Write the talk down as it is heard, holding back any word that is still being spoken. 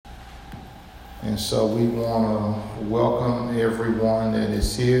And so we want to welcome everyone that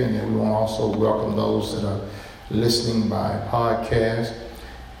is here, and then we want to also welcome those that are listening by podcast.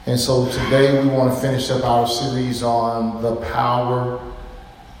 And so today we want to finish up our series on the power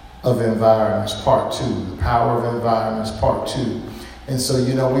of environments, part 2. The power of environments, part 2. And so,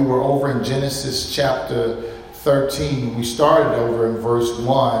 we were over in Genesis chapter 13. We started over in verse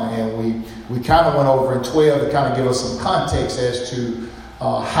 1, and we kind of went over in 12 to kind of give us some context as to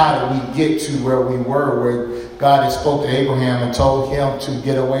how did we get to where we were, where God had spoke to Abraham and told him to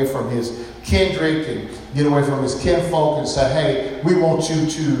get away from his kindred and get away from his kinfolk and said, hey, we want you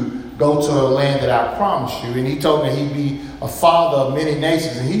to go to a land that I promised you. And he told him he'd be a father of many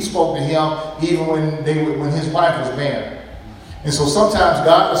nations. And he spoke to him even when his wife was barren. And so sometimes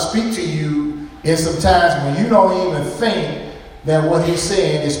God will speak to you in some times when you don't even think that what he's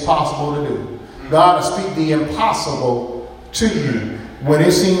saying is possible to do. God will speak the impossible to you. When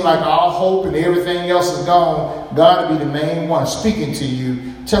it seems like all hope and everything else is gone, God will be the main one speaking to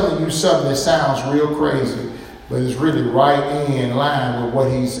you, telling you something that sounds real crazy, but it's really right in line with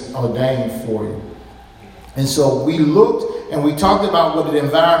what he's ordained for you. And so we looked and we talked about what the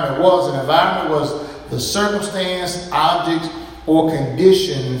environment was. An environment was the circumstance, objects, or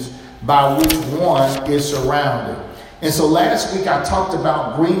conditions by which one is surrounded. And so last week I talked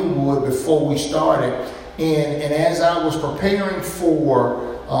about Greenwood before we started. And as I was preparing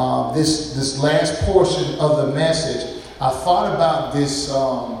for this last portion of the message, I thought about this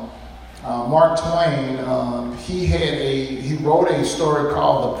Mark Twain. He wrote a story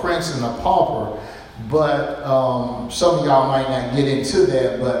called The Prince and the Pauper, but some of y'all might not get into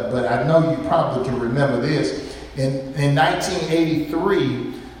that, but I know you probably can remember this. In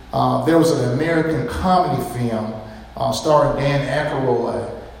 1983, there was an American comedy film starring Dan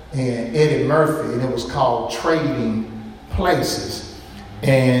Aykroyd and Eddie Murphy, and it was called Trading Places.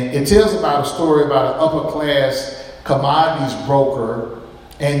 And it tells about a story about an upper-class commodities broker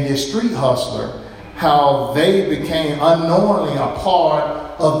and this street hustler, how they became unknowingly a part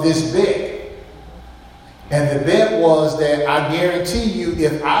of this bet. And the bet was that I guarantee you,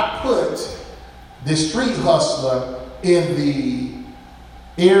 if I put the street hustler in the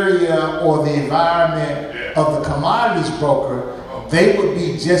area or the environment of the commodities broker, they would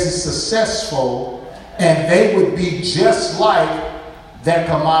be just as successful and they would be just like that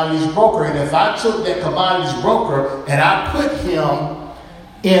commodities broker. And if I took that commodities broker and I put him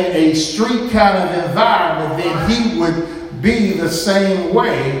in a street kind of environment, then he would be the same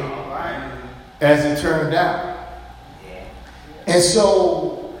way as it turned out. And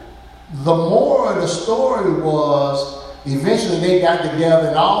so the moral of the story was eventually they got together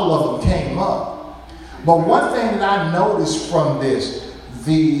and all of them came up. But one thing that I noticed from this,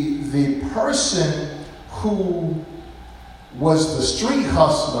 the person who was the street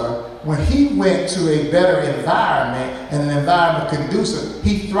hustler, when he went to a better environment and an environment conducive,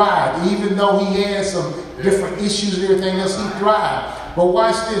 he thrived. Even though he had some different issues and everything else, he thrived. But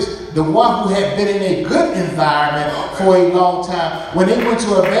watch this. The one who had been in a good environment for a long time, when they went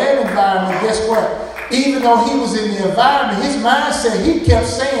to a bad environment, guess what? Even though he was in the environment, his mindset, he kept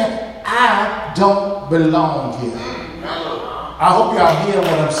saying, I don't belong here. I hope y'all hear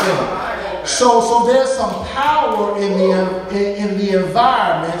what I'm saying. So there's some power in the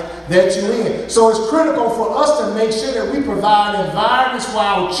environment that you're in. So it's critical for us to make sure that we provide environments for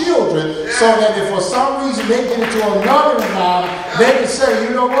our children so that if for some reason they get into another environment, they can say,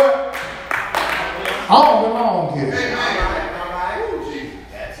 you know what? I don't belong here.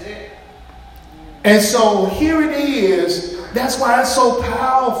 That's it. And so here it is. That's why it's so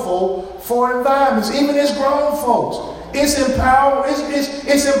powerful for environments, even as grown folks. It's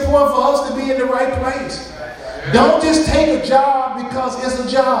important for us to be in the right place. Don't just take a job because it's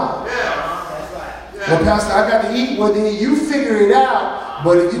a job. Well, Pastor, I got to eat. Well, then you figure it out.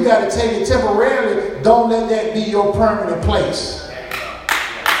 But if you got to take it temporarily, don't let that be your permanent place.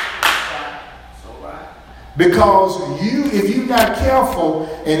 Because if you're not careful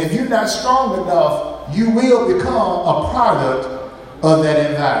and if you're not strong enough, you will become a product of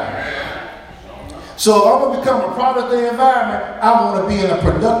that environment. So if I want to become a product of the environment, I want to be in a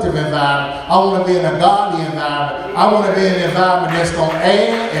productive environment. I want to be in a godly environment. I want to be in an environment that's going to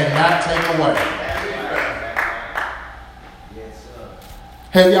add and not take away.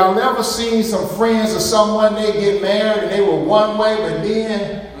 Have y'all ever seen some friends or someone, they get married and they were one way, but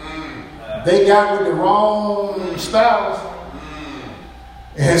then they got with the wrong spouse?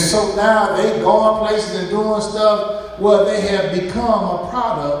 And so now they going places and doing stuff where they have become a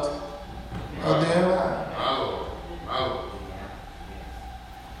product of their environment.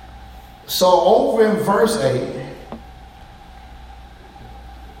 So over in verse 8,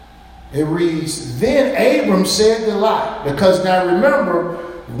 It reads, then Abram said to Lot, because now remember,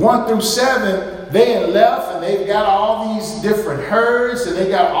 1 through 7, they had left and they've got all these different herds and they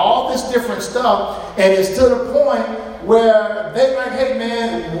got all this different stuff. And it's to the point where they're like, hey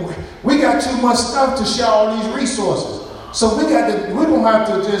man, we got too much stuff to share all these resources. So we're going to have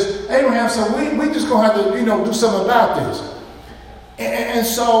to just, Abraham said, we just going to have to, do something about this. And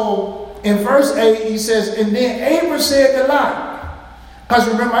so in verse 8, he says, and then Abram said to Lot, because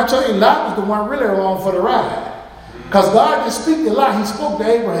remember, I told you, Lot was the one really along for the ride. Because God didn't speak to Lot, he spoke to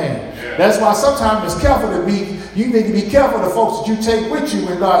Abraham. Yeah. That's why sometimes it's careful you need to be careful of the folks that you take with you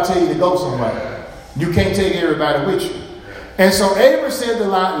when God tells you to go somewhere. You can't take everybody with you. And so Abraham said to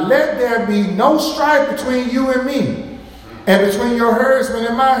Lot, let there be no strife between you and me, and between your herdsmen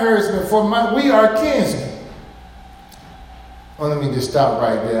and my herdsmen, for we are kinsmen. Well, let me just stop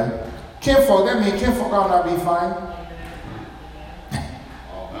right there. Kinfolk, that means kinfolk ought not be fighting.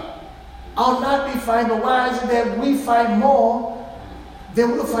 Ought not be fighting, but why is it that we fight more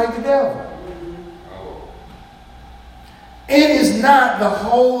than we'll fight the devil? It is not the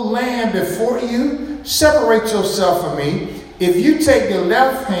whole land before you. Separate yourself from me. If you take the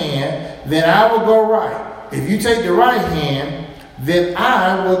left hand, then I will go right. If you take the right hand, then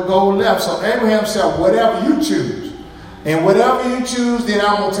I will go left. So Abraham said, whatever you choose. And whatever you choose, then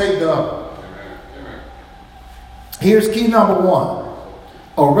I'm going to take the other. Here's key number 1.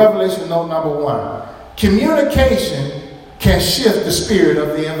 Or revelation note number 1. Communication can shift the spirit of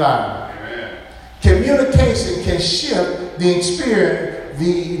the environment. Amen. Communication can shift the spirit,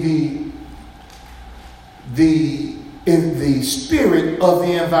 the spirit of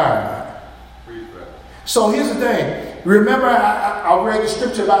the environment. So here's the thing. Remember, I read the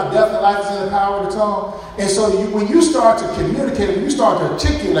scripture about death and life is in the power of the tongue. And so when you start to communicate, when you start to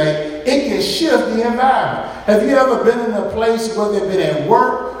articulate, it can shift the environment. Have you ever been in a place, whether it's been at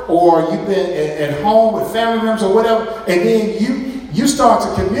work or you've been at home with family members or whatever, and then you start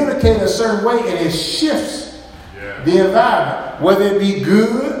to communicate a certain way and it shifts the environment, whether it be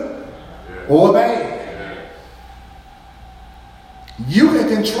good or bad. You can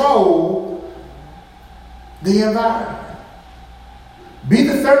control the environment. Be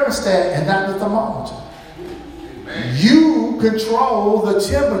the thermostat and not the thermometer. Amen. You control the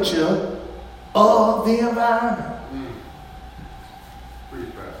temperature of the environment.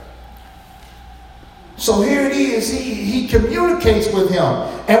 So here it is. He communicates with him.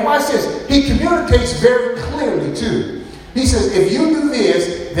 And watch this. He communicates very clearly too. He says, if you do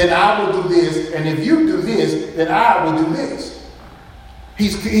this, then I will do this. And if you do this, then I will do this.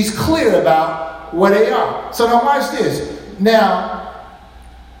 He's clear about where they are. So now watch this. Now,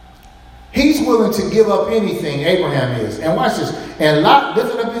 he's willing to give up anything, Abraham is. And watch this. And Lot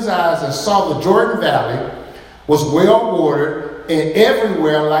lifted up his eyes and saw the Jordan Valley was well watered, and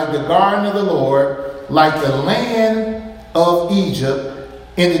everywhere like the garden of the Lord, like the land of Egypt,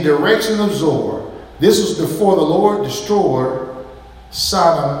 in the direction of Zoar. This was before the Lord destroyed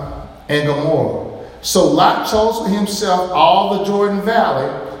Sodom and Gomorrah. So Lot chose for himself all the Jordan Valley,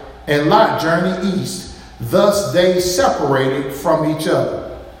 and Lot journeyed east. Thus they separated from each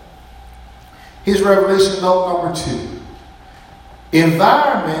other. Here's revelation note number 2.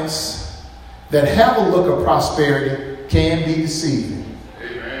 Environments that have a look of prosperity can be deceiving.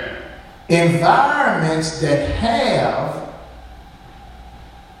 Amen. Environments that have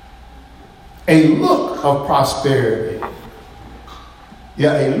a look of prosperity.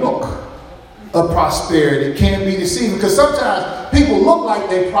 A look of prosperity can be deceiving, because sometimes people look like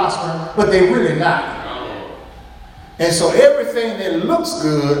they prosper, but they really not. And so everything that looks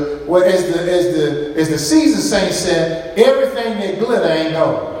good, well, as the seasoned saint said, everything that glitter ain't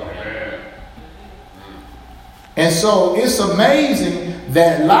gold. And so it's amazing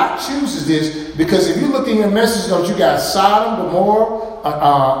that Lot chooses this, because if you look in your message notes, you got Sodom, Gomorrah,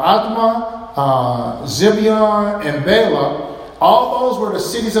 Admah, Zibeon, and Bela. All those were the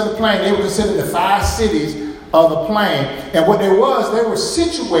cities of the plain. They were considered the 5 cities of the plain. And what they were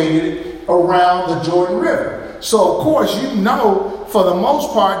situated around the Jordan River. So, of course, for the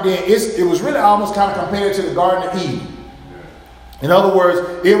most part, then it was really almost kind of compared to the Garden of Eden. In other words,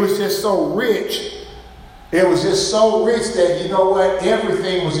 it was just so rich. It was just so rich that,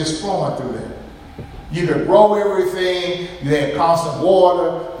 everything was just flowing through there. You could grow everything. You had constant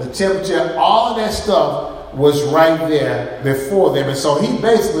water, the temperature, all of that stuff was right there before them. And so he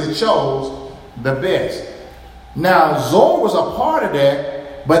basically chose the best. Now, Zoar was a part of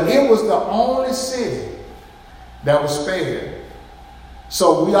that, but it was the only city that was spared.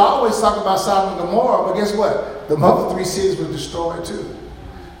 So we always talk about Sodom and Gomorrah, but guess what? The other 3 cities were destroyed too.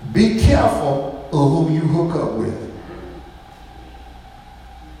 Be careful of who you hook up with.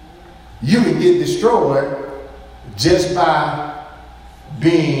 you can get destroyed just by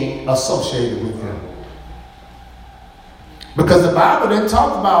being associated with them. Because the Bible didn't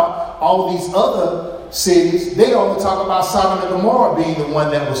talk about all these other cities. They only talk about Sodom and Gomorrah being the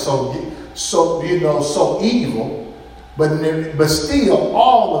one that was so evil. But still,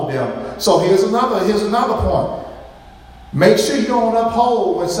 all of them. So here's another point. Make sure you don't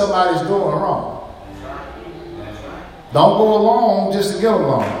uphold when somebody's doing wrong. Don't go along just to get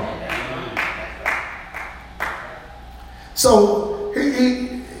along. So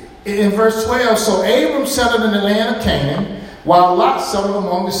in verse 12, so Abram settled in the land of Canaan, while Lot settled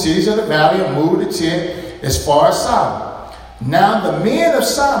among the cities of the valley and moved to tent as far as Sodom. Now the men of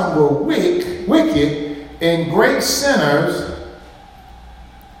Sodom were wicked and great sinners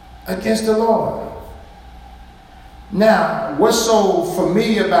against the Lord. Now, what's so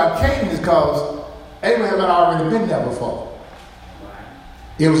familiar about Canaan is because Abraham had already been there before.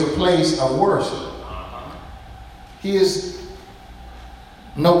 It was a place of worship. Here's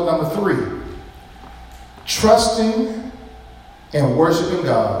note number 3. Trusting and worshiping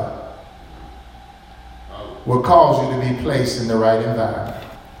God will cause you to be placed in the right environment.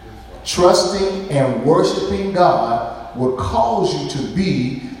 Trusting and worshiping God will cause you to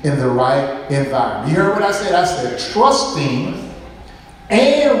be in the right environment. You heard what I said? I said trusting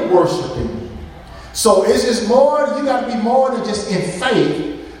and worshiping. So it's just more, you got to be more than just in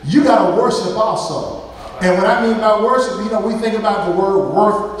faith. You got to worship also. And what I mean by worship, we think about the word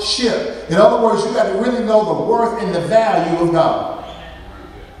worth-ship. In other words, you got to really know the worth and the value of God.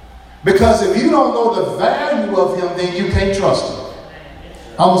 Because if you don't know the value of him, then you can't trust him.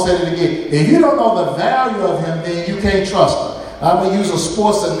 I'm going to say it again. If you don't know the value of him, then you can't trust him. I'm going to use a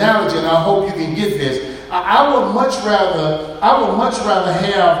sports analogy, and I hope you can get this. I would much rather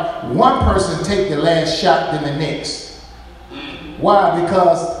have one person take the last shot than the next. Why?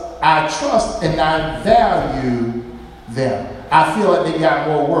 Because I trust and I value them. I feel like they got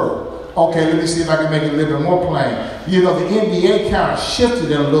more worth. Okay, let me see if I can make it a little bit more plain. The NBA kind of shifted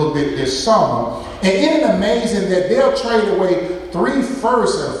it a little bit this summer. And isn't it amazing that they'll trade away 3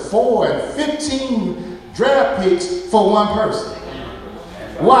 firsts and 4 and 15 draft picks for one person?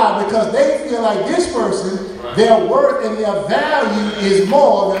 Why? Because they feel like this person, their worth and their value is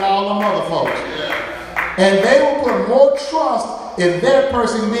more than all them other folks. And they will put more trust in that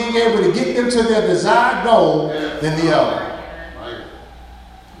person being able to get them to their desired goal than the other.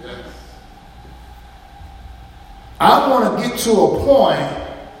 I want to get to a point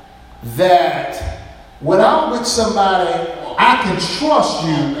that when I'm with somebody, I can trust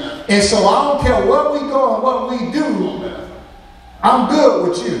you. And so I don't care where we go and what we do, I'm good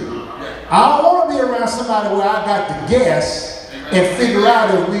with you. I don't want to be around somebody where I got to guess and figure out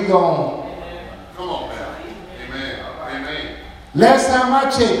if we going. Come on, man. Amen. Last time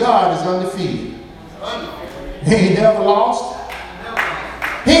I checked, God is undefeated. He ain't never lost.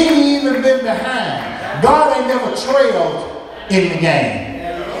 He ain't even been behind. God ain't never trailed in the game.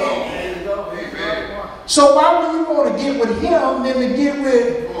 So why would you want to get with him than to get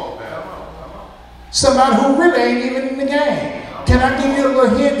with somebody who really ain't even in the game? Can I give you a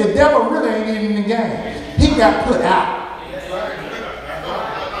little hint? The devil really ain't even in the game. He got put out.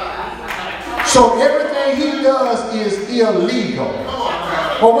 So everything he does is illegal.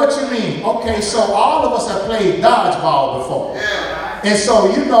 Well, what you mean? Okay, so all of us have played dodgeball before. And so,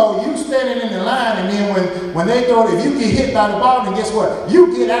 you standing in the line, and then when they go, if you get hit by the ball, then guess what?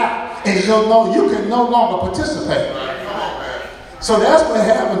 You get out, and you can no longer participate. So that's what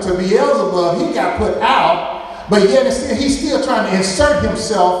happened to Beelzebub. He got put out, but yet he's still trying to insert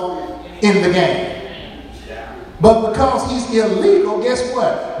himself in the game. But because he's illegal, guess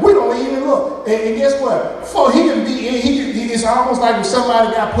what? We don't even look. And guess what? For he can be in, it's almost like if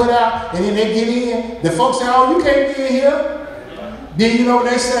somebody got put out and then they get in, the folks say, oh, you can't be in here. Then you know what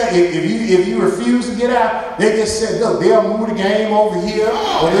they say? If you refuse to get out, they just say, look, they'll move the game over here,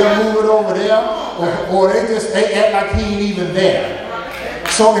 or they'll move it over there, or they act like he ain't even there.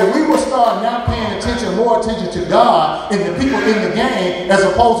 So if we would start now paying more attention to God and the people in the game, as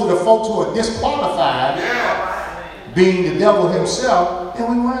opposed to the folks who are disqualified, being the devil himself, then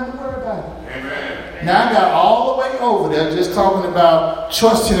we won't have to worry about it. Amen. Now I got all the way over there just talking about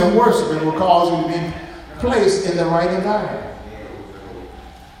trusting and worshiping will cause you to be placed in the right environment.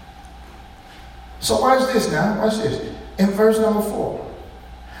 So watch this now. Watch this. In verse number 4.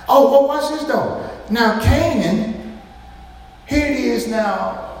 Oh, well, watch this though. Now Canaan, here it is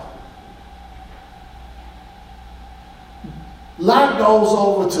now. Lot goes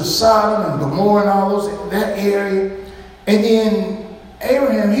over to Sodom and Gomorrah and all those, that area. And then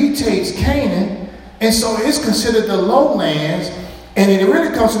Abraham, he takes Canaan. And so it's considered the lowlands. And it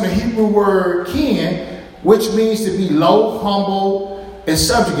really comes from the Hebrew word kin, which means to be low, humble, and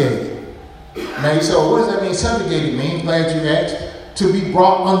subjugated. Now you say, well, what does that mean, subjugated mean? Glad you asked. To be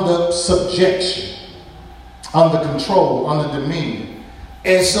brought under subjection, under control, under dominion.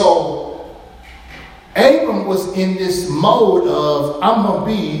 And so Abram was in this mode of, I'm going to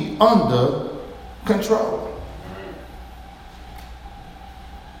be under control.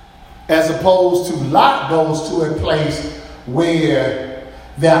 As opposed to Lot goes to a place where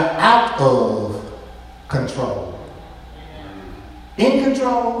they're out of control. In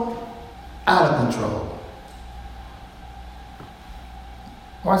control, out of control.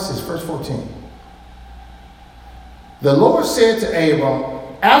 Watch this, verse 14. The Lord said to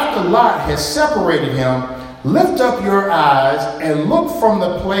Abram, after Lot had separated him, lift up your eyes and look from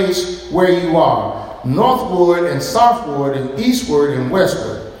the place where you are, northward and southward and eastward and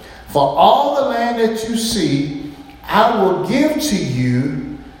westward. For all the land that you see, I will give to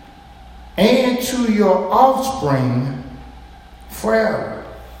you and to your offspring forever.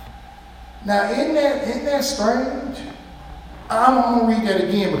 Now, isn't that strange? I'm going to read that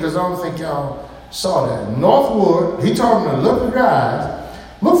again because I don't think y'all saw that. Northward, he told him to look with your eyes.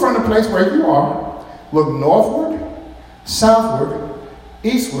 Look from the place where you are. Look northward, southward,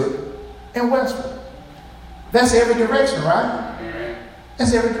 eastward, and westward. That's every direction, right?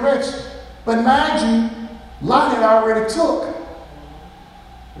 That's every direction. But mind you, Lot had already took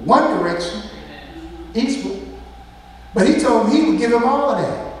one direction, eastward. But he told him he would give him all of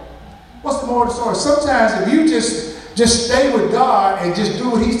that. What's the moral of the story? Sometimes if you just stay with God and just do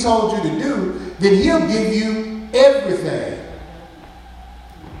what he's told you to do, then he'll give you everything.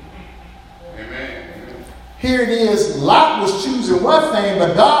 Amen. Here it is, Lot was choosing one thing,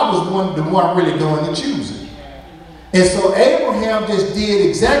 but God was the one really doing the choosing. And so Abraham just did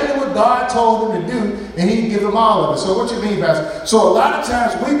exactly what God told him to do, and he give him all of it. So what you mean, Pastor? So a lot of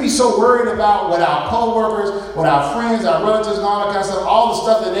times we be so worried about what our co-workers, what our friends, our relatives, and all that kind of stuff, all the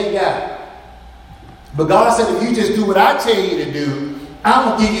stuff that they got. But God said, if you just do what I tell you to do, I'm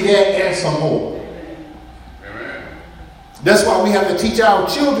going to give you that and some more. Amen. That's why we have to teach our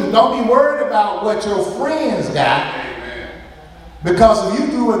children, don't be worried about what your friends got. Amen. Because if you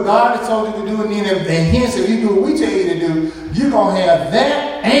do what God has told you to do, and hence if you do what we tell you to do, you're going to have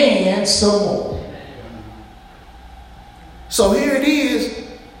that and some more. So here it is.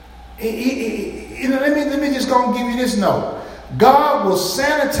 Let me just go and give you this note. God will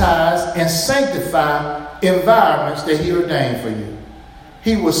sanitize and sanctify environments that he ordained for you.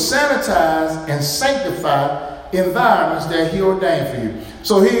 He will sanitize and sanctify environments that he ordained for you.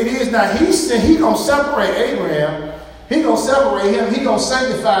 So here it is. Now he's going to separate Abraham. He's going to separate him. He's going to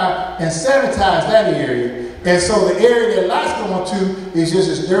sanctify and sanitize that area. And so the area that Lot's going to is just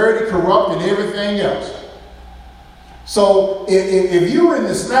as dirty, corrupt, and everything else. So if you're in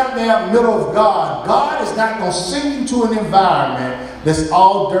the slap down middle of God, God is not going to send you to an environment that's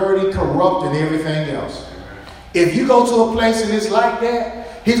all dirty, corrupt, and everything else. If you go to a place that is like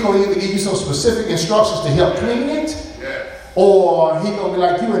that, he's going to either give you some specific instructions to help clean it, or he's going to be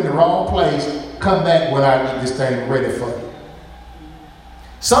like, you're in the wrong place. Come back when I get this thing ready for you.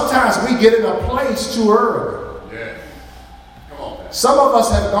 Sometimes we get in a place too early. Some of us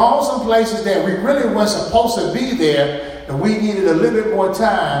have gone some places that we really weren't supposed to be there, and we needed a little bit more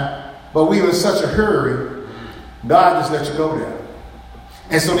time, but we were in such a hurry, God just let you go there.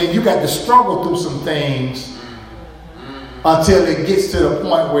 And so then you got to struggle through some things until it gets to the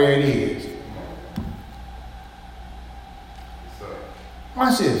point where it is.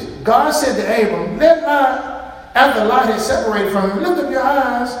 Watch this. God said to Abram, let Lot, after Lot had separated from him, lift up your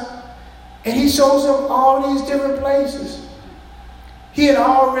eyes, and he shows him all these different places. He had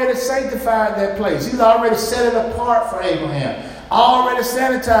already sanctified that place. He's already set it apart for Abraham. Already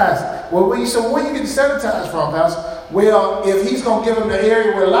sanitized. Well, where you get sanitized from, Pastor? Well, if he's going to give him the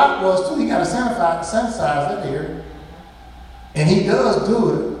area where Lot was too, he got to sanitize that area. And he does do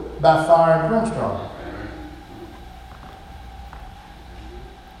it by fire and brimstone.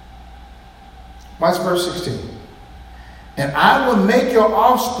 Watch verse 16. And I will make your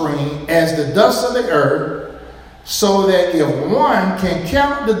offspring as the dust of the earth, so that if one can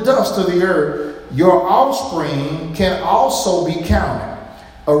count the dust of the earth, your offspring can also be counted.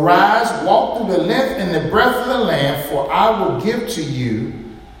 Arise, walk through the length and the breadth of the land, for I will give to you.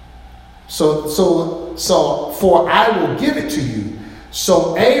 For I will give it to you.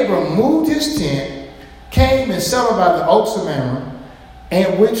 So Abram moved his tent, came and settled by the oaks of Mamre,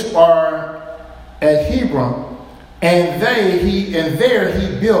 and which are at Hebron, and there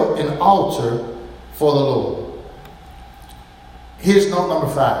he built an altar for the Lord. Here's note number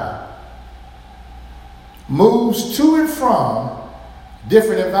 5. Moves to and from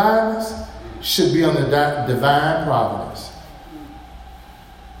different environments should be under divine providence.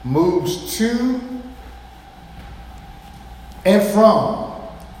 Moves to and from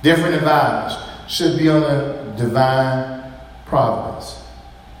different environments should be under divine providence.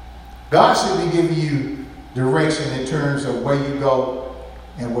 God should be giving you direction in terms of where you go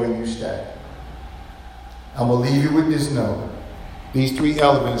and where you stay. I'm going to leave you with this note. These three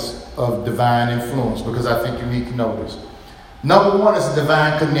elements of divine influence, because I think you need to know this. Number one is a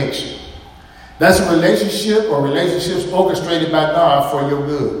divine connection. That's a relationship or relationships orchestrated by God for your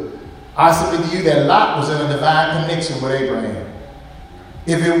good. I submit to you that Lot was in a divine connection with Abraham.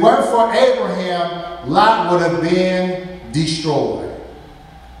 If it weren't for Abraham, Lot would have been destroyed.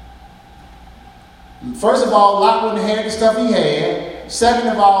 First of all, Lot wouldn't have had the stuff he had. Second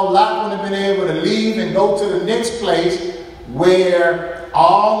of all, Lot wouldn't have been able to leave and go to the next place where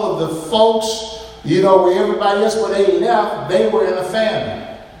all of the folks, where everybody else, where they left, they were in a famine.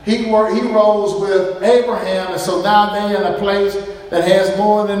 He rose with Abraham, and so now they're in a place that has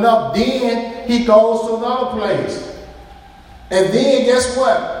more than enough. Then he goes to another place. And then guess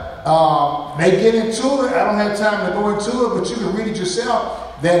what? They get into it. I don't have time to go into it, but you can read it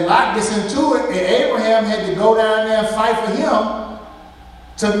yourself. Then Lot gets into it, and Abraham had to go down there and fight for him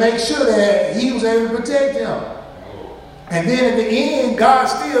to make sure that he was able to protect him. And then at the end, God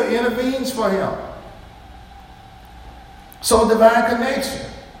still intervenes for him. So divine connection.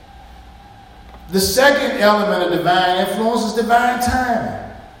 The second element of divine influence is divine timing.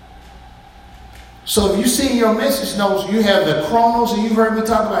 So if you see in your message notes, you have the chronos, and you've heard me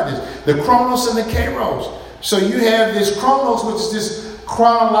talk about this. The chronos and the kairos. So you have this chronos, which is this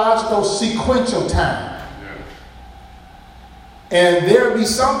chronological sequential time. And there will be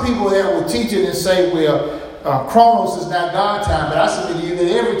some people that will teach it and say, well, chronos is not God's time, but I submit to you that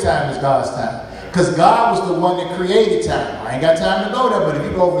every time is God's time. Because God was the one that created time. I ain't got time to go there, but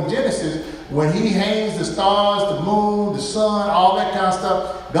if you go over in Genesis, when he hangs the stars, the moon, the sun, all that kind of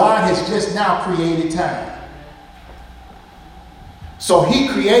stuff, God has just now created time. So he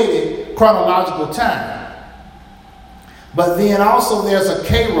created chronological time. But then also there's a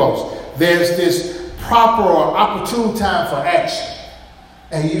kairos. There's this proper or opportune time for action.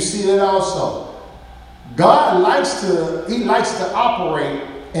 And you see that also. God likes to operate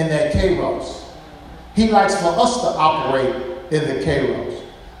in that kairos. He likes for us to operate in the kairos.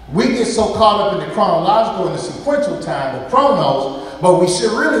 We get so caught up in the chronological and the sequential time, the chronos, but we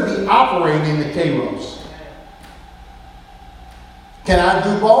should really be operating in the kairos. Can I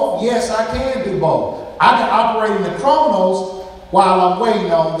do both? Yes, I can do both. I can operate in the chronos while I'm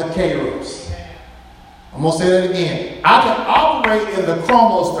waiting on the kairos. I'm going to say that again. I can operate in the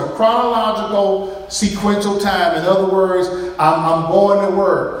chronos, the chronological sequential time. In other words, I'm going to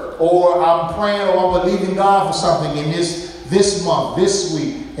work, or I'm praying, or I'm believing God for something in this month, this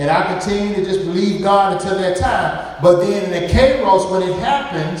week. And I continue to just believe God until that time. But then in the kairos, when it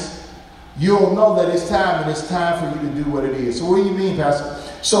happens, you'll know that it's time, and it's time for you to do what it is. So what do you mean, Pastor?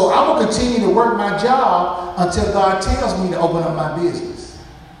 So I'm going to continue to work my job until God tells me to open up my business.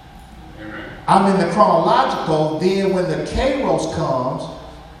 Amen. I'm in the chronological. Then when the kairos comes,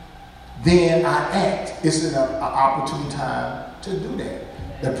 then I act. It's an opportune time to do that.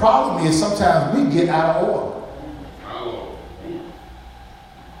 The problem is sometimes we get out of order.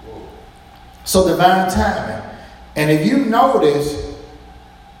 So divine timing. And if you notice,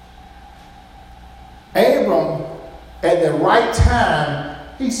 Abram, at the right time,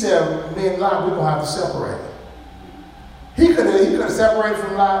 he said, me and Lot, we're going to have to separate. He could have separated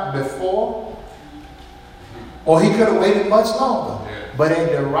from Lot before, or he could have waited much longer. But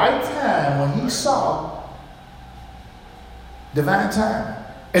at the right time, when he saw, divine timing.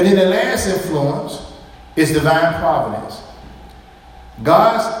 And then the last influence is divine providence.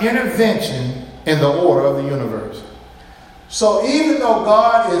 God's intervention in the order of the universe. So even though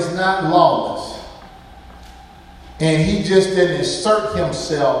God is not lawless, and he just didn't insert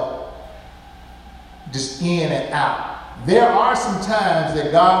himself just in and out, there are some times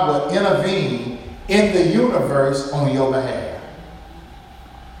that God will intervene in the universe on your behalf.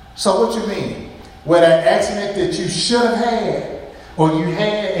 So what you mean? Where that accident that you should have had, or you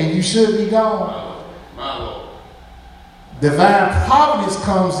had and you should be gone, my Lord. Divine providence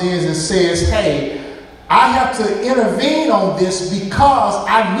comes in and says, hey, I have to intervene on this because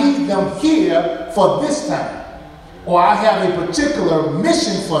I need them here for this time. Or I have a particular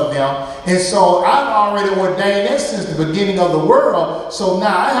mission for them. And so I've already ordained that since the beginning of the world. So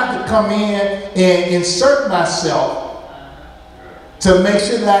now I have to come in and insert myself to make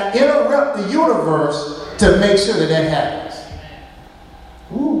sure that I interrupt the universe to make sure that happens.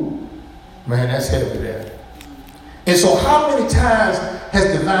 Ooh, man, that's heavy there. And so how many times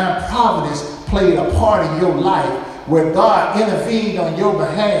has divine providence played a part in your life where God intervened on your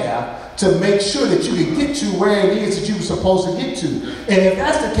behalf to make sure that you can get to where it is that you were supposed to get to? And if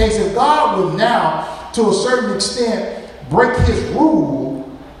that's the case, if God would now, to a certain extent, break his rule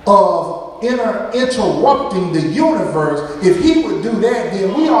of interrupting the universe, if he would do that,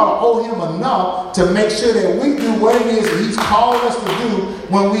 then we ought to owe him enough to make sure that we do what it is that he's called us to do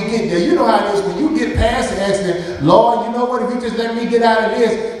when we get there. You know how it is when you get past the accident. Lord, you know what? If you just let me get out of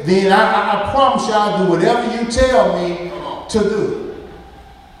this, then I promise you I'll do whatever you tell me to do.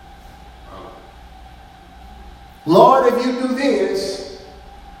 Lord, if you do this,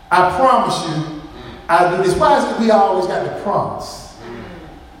 I promise you I'll do this. Why is it we always got to promise?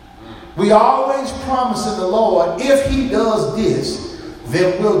 We always promise in the Lord, if he does this,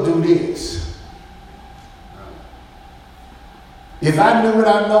 then we'll do this. If I knew what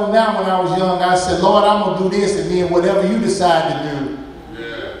I know now when I was young, I said, Lord, I'm going to do this, and then whatever you decide to do,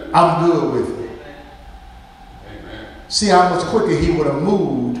 I'm good with it. Amen. See how much quicker he would have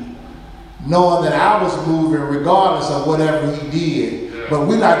moved, knowing that I was moving regardless of whatever he did. Yeah. But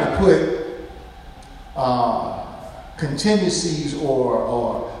we like to put contingencies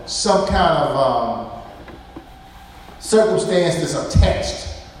or some kind of circumstance that's attached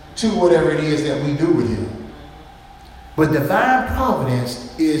to whatever it is that we do with him. But divine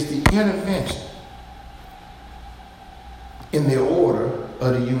providence is the intervention in the order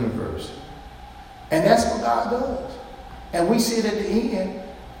of the universe. And that's what God does. And we see it at the end.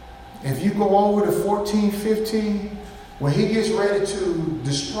 If you go over to 14:15, when he gets ready to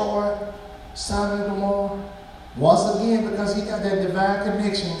destroy Sodom and Gomorrah, once again, because he got that divine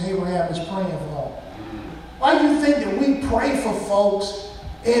connection, Abraham is praying for him. Why do you think that we pray for folks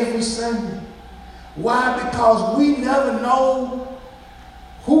every Sunday? Why? Because we never know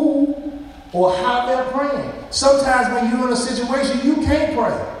who or how they're praying. Sometimes when you're in a situation, you can't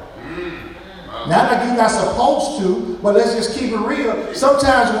pray. Not like you're not supposed to, but let's just keep it real.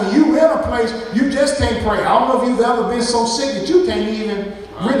 Sometimes when you're in a place, you just can't pray. I don't know if you've ever been so sick that you can't even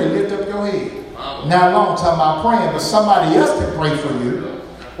really lift up your head. Now, long time about praying, but somebody else can pray for you.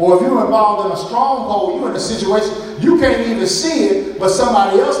 Or if you're involved in a stronghold, you're in a situation, you can't even see it, but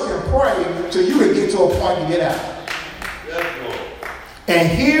somebody else can pray till you can get to a point to get out. And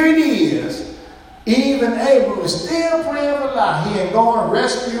here it is, even Abram is still praying for life. He ain't going to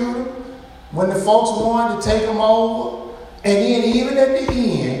rescue them when the folks wanted to take him over. And then even at the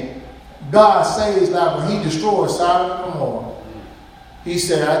end, God saves life when he destroys Sodom and Gomorrah. He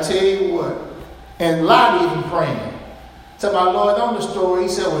said, I tell you what, and Lot even praying. Tell my Lord, don't destroy. He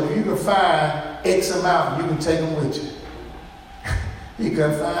said, well, if you can find X amount, you can take them with you. He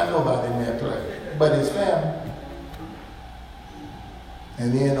couldn't find nobody in that place but his family.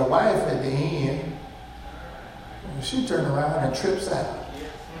 And then the wife at the end, she turned around and trips out.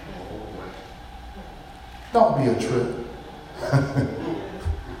 Don't be a trip.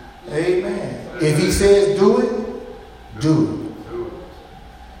 Amen. If he says do it, do it.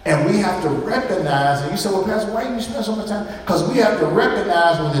 And we have to recognize, and you say, well, Pastor, why do you spend so much time? Because we have to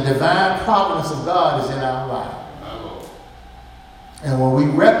recognize when the divine providence of God is in our life. And when we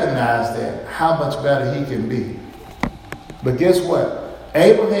recognize that, how much better he can be. But guess what?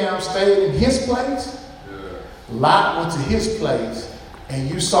 Abraham stayed in his place. Lot went to his place. And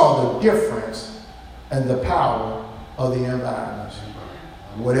you saw the difference and the power of the environment.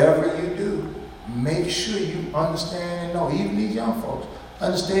 Whatever you do, make sure you understand and know, even these young folks,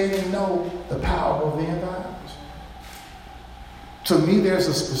 understand and know the power of the environment. To me, there's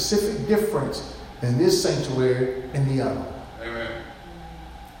a specific difference in this sanctuary and the other. Amen.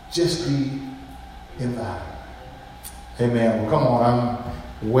 Just the environment. Amen. Well, come on,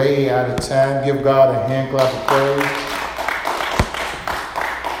 I'm way out of time. Give God a hand clap of praise.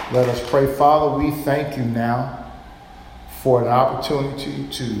 Let us pray. Father, we thank you now for an opportunity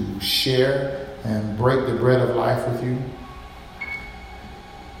to share and break the bread of life with you.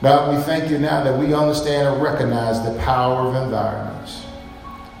 God, we thank you now that we understand and recognize the power of environments.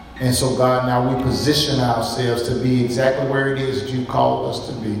 And so, God, now we position ourselves to be exactly where it is that you called us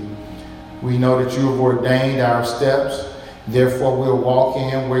to be. We know that you have ordained our steps. Therefore, we'll walk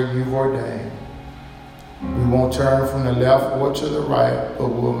in where you've ordained. We won't turn from the left or to the right, but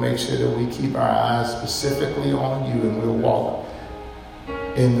we'll make sure that we keep our eyes specifically on you, and we'll walk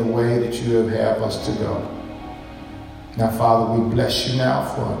in the way that you have us to go. Now, Father, we bless you now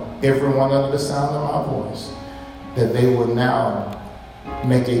for everyone under the sound of our voice, that they will now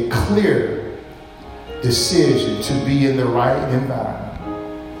make a clear decision to be in the right environment.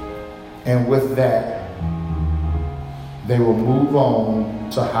 And with that, they will move on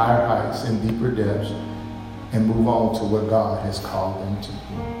to higher heights and deeper depths and move on to what God has called them to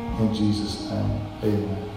do. In Jesus' name, amen.